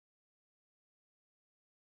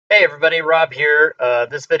Hey everybody, Rob here.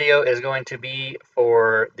 This video is going to be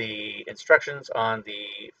for the instructions on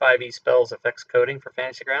the 5e spells effects coding for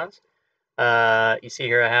Fantasy Grounds. You see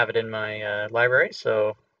here I have it in my library, so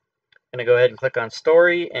I'm going to go ahead and click on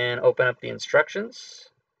Story and open up the instructions.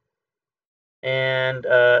 And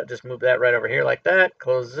just move that right over here like that,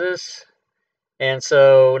 close this. And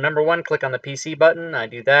so number one, click on the PC button. I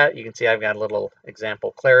do that. You can see I've got a little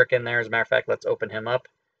example cleric in there. As a matter of fact, let's open him up.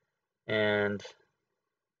 And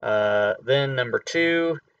then number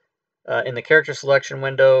two, in the character selection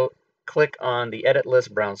window, click on the edit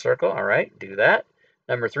list brown circle. All right, do that.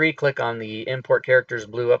 Number three, click on the import characters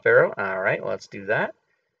blue up arrow. All right, let's do that.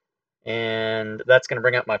 And that's going to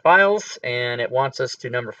bring up my files. And it wants us to,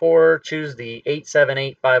 number four, choose the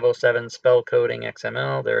 878507 spell coding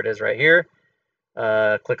XML. There it is right here.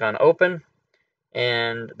 Click on open.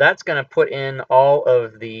 And that's going to put in all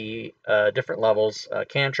of the different levels,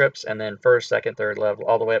 cantrips, and then first, second, third level,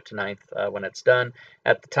 all the way up to ninth when it's done.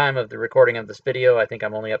 At the time of the recording of this video, I think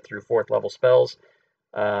I'm only up through fourth level spells,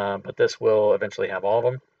 but this will eventually have all of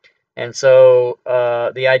them. And so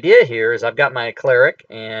the idea here is I've got my cleric,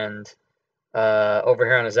 and over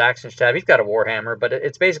here on his actions tab, he's got a warhammer, but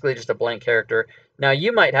it's basically just a blank character. Now,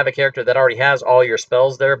 you might have a character that already has all your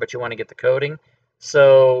spells there, but you want to get the coding.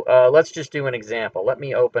 So let's just do an example. Let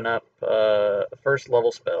me open up first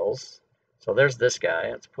level spells. So there's this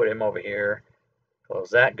guy. Let's put him over here.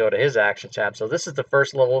 Close that. Go to his action tab. So this is the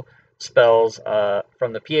first level spells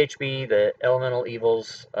from the PHB, the Elemental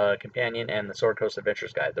Evils Companion, and the Sword Coast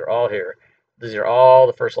Adventures Guide. They're all here. These are all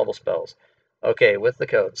the first level spells. Okay, with the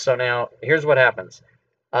code. So now here's what happens.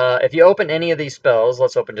 If you open any of these spells,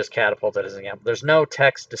 let's open just Catapult as an example. There's no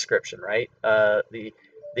text description, right?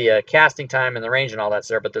 The casting time and the range and all that's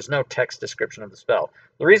there, but there's no text description of the spell.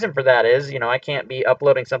 The reason for that is, I can't be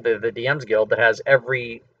uploading something to the DM's Guild that has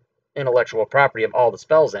every intellectual property of all the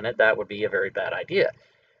spells in it. That would be a very bad idea.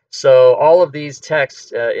 So all of these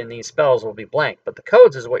texts in these spells will be blank, but the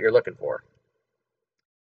codes is what you're looking for.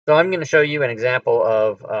 So I'm going to show you an example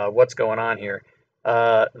of what's going on here.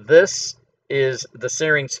 This is the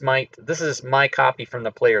Searing Smite. This is my copy from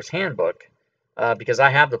the Player's Handbook. Because I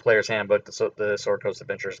have the Player's Handbook, the Sword Coast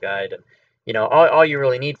Adventures Guide, and all you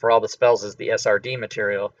really need for all the spells is the SRD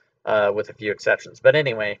material, with a few exceptions. But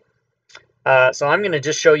anyway, so I'm going to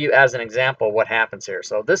just show you as an example what happens here.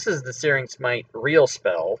 So this is the Searing Smite real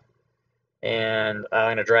spell, and I'm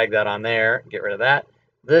going to drag that on there, get rid of that.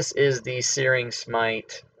 This is the Searing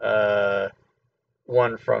Smite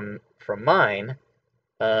one from mine,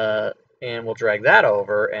 and we'll drag that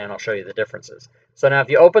over, and I'll show you the differences. So now if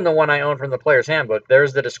you open the one I own from the Player's Handbook,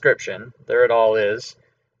 there's the description. There it all is.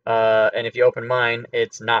 And if you open mine,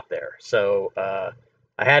 it's not there. So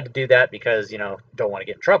I had to do that because, don't want to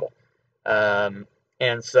get in trouble. And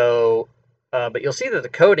so, but you'll see that the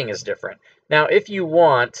coding is different. Now, if you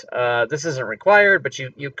want, this isn't required, but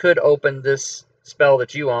you could open this spell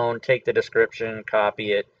that you own, take the description,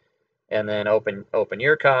 copy it, and then open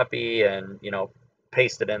your copy and,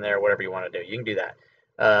 paste it in there, whatever you want to do. You can do that.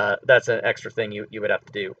 That's an extra thing you would have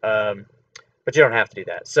to do. But you don't have to do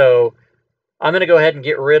that. So I'm going to go ahead and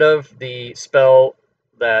get rid of the spell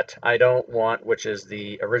that I don't want, which is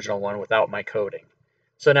the original one without my coding.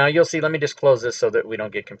 So now you'll see, let me just close this so that we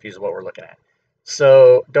don't get confused with what we're looking at.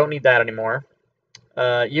 So don't need that anymore.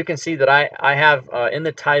 You can see that I have, in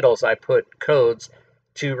the titles, I put codes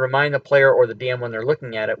to remind the player or the DM when they're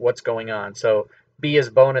looking at it what's going on. So B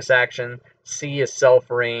is bonus action, C is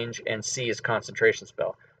self range, and C is concentration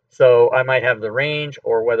spell. So I might have the range,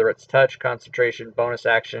 or whether it's touch, concentration, bonus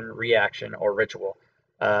action, reaction, or ritual.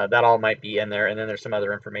 That all might be in there, and then there's some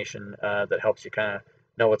other information that helps you kind of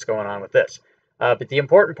know what's going on with this. But the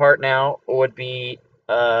important part now would be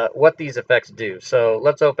what these effects do. So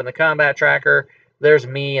let's open the combat tracker. There's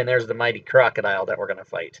me, and there's the mighty crocodile that we're going to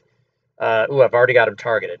fight. Ooh, I've already got him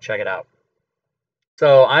targeted. Check it out.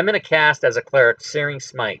 So I'm going to cast as a cleric Searing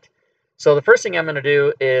Smite. So the first thing I'm going to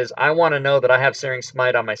do is I want to know that I have Searing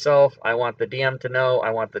Smite on myself. I want the DM to know. I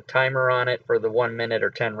want the timer on it for the 1 minute or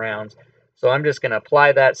 10 rounds. So I'm just going to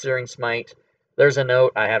apply that Searing Smite. There's a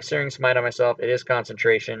note. I have Searing Smite on myself. It is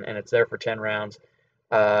concentration, and it's there for 10 rounds.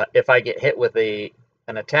 If I get hit with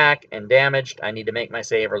an attack and damaged, I need to make my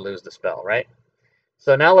save or lose the spell, right?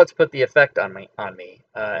 So now let's put the effect on me.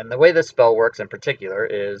 And the way this spell works in particular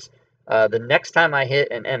is the next time I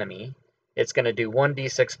hit an enemy, it's going to do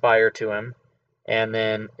 1d6 fire to him, and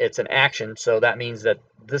then it's an action, so that means that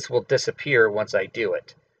this will disappear once I do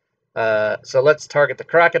it. So let's target the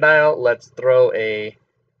crocodile. Let's throw a...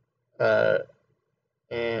 oh,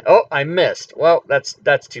 I missed. Well,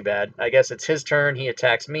 that's too bad. I guess it's his turn. He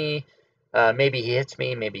attacks me. Maybe he hits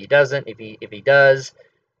me. Maybe he doesn't. If he does,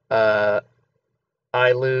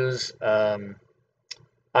 I lose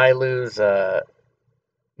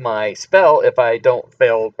my spell if I don't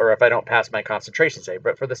fail or if I don't pass my concentration save.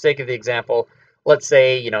 But for the sake of the example, let's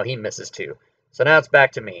say, he misses 2. So now it's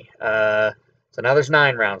back to me. So now there's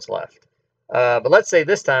 9 rounds left. But let's say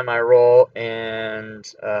this time I roll, and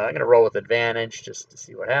I'm going to roll with advantage just to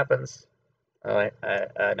see what happens. Oh,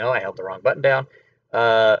 no, I held the wrong button down.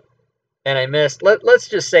 And I missed. Let's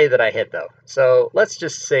just say that I hit, though. So let's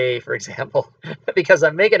just say, for example, because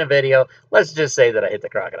I'm making a video, let's just say that I hit the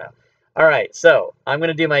crocodile. All right, so I'm going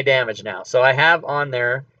to do my damage now. So I have on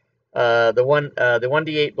there the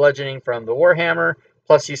 1d8 bludgeoning from the Warhammer,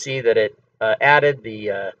 plus you see that it added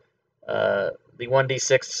the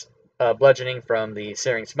 1d6 bludgeoning from the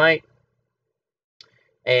Searing Smite,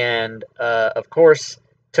 and of course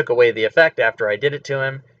took away the effect after I did it to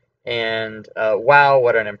him. And wow,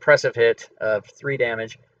 what an impressive hit of 3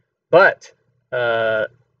 damage. But oh,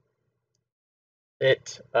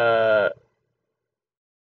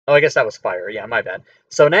 I guess that was fire. Yeah, my bad.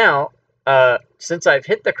 So now, since I've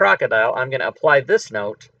hit the crocodile, I'm going to apply this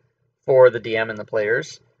note for the DM and the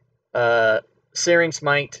players. Searing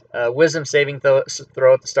Smite, Wisdom saving throw at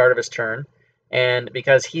the start of his turn. And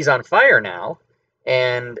because he's on fire now,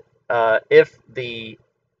 and if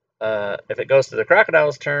it goes to the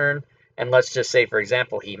crocodile's turn, and let's just say, for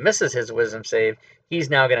example, he misses his Wisdom save, he's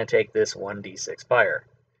now going to take this 1d6 fire.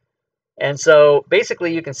 And so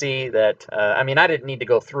basically you can see that, I mean, I didn't need to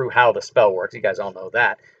go through how the spell works. You guys all know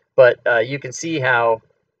that. But you can see how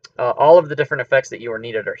all of the different effects that you are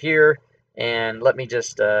needed are here. And let me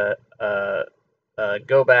just go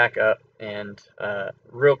back up and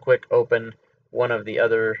real quick open one of the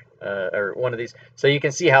other, or one of these. So you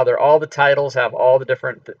can see how all the titles have all the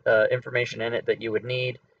different information in it that you would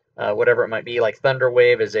need, whatever it might be. Like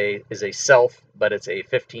Thunderwave is a self, but it's a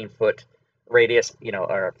 15-foot radius,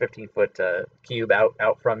 or a 15-foot cube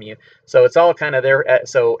out from you. So it's all kind of there.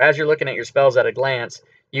 So as you're looking at your spells at a glance,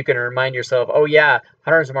 you can remind yourself, oh yeah,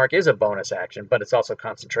 Hunter's Mark is a bonus action, but it's also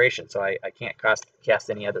concentration. So I can't cast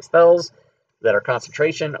any other spells that are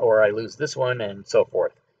concentration, or I lose this one, and so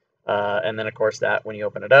forth. And then of course that when you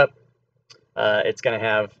open it up, it's going to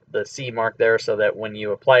have the C mark there, so that when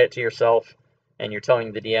you apply it to yourself and you're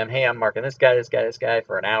telling the DM, hey, I'm marking this guy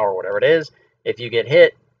for an hour, or whatever it is, if you get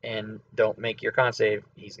hit and don't make your con save,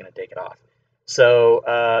 he's going to take it off. So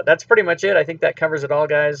that's pretty much it. I think that covers it all,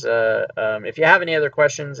 guys. If you have any other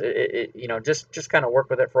questions, just kind of work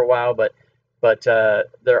with it for a while. But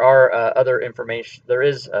there are other information. There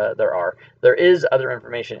is other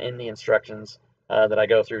information in the instructions that I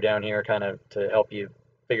go through down here, kind of to help you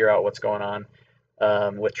figure out what's going on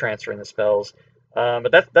with transferring the spells.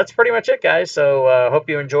 But that's pretty much it, guys. So hope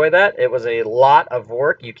you enjoy that. It was a lot of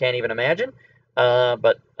work you can't even imagine.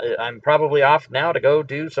 But I'm probably off now to go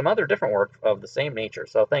do some other different work of the same nature.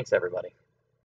 So thanks, everybody.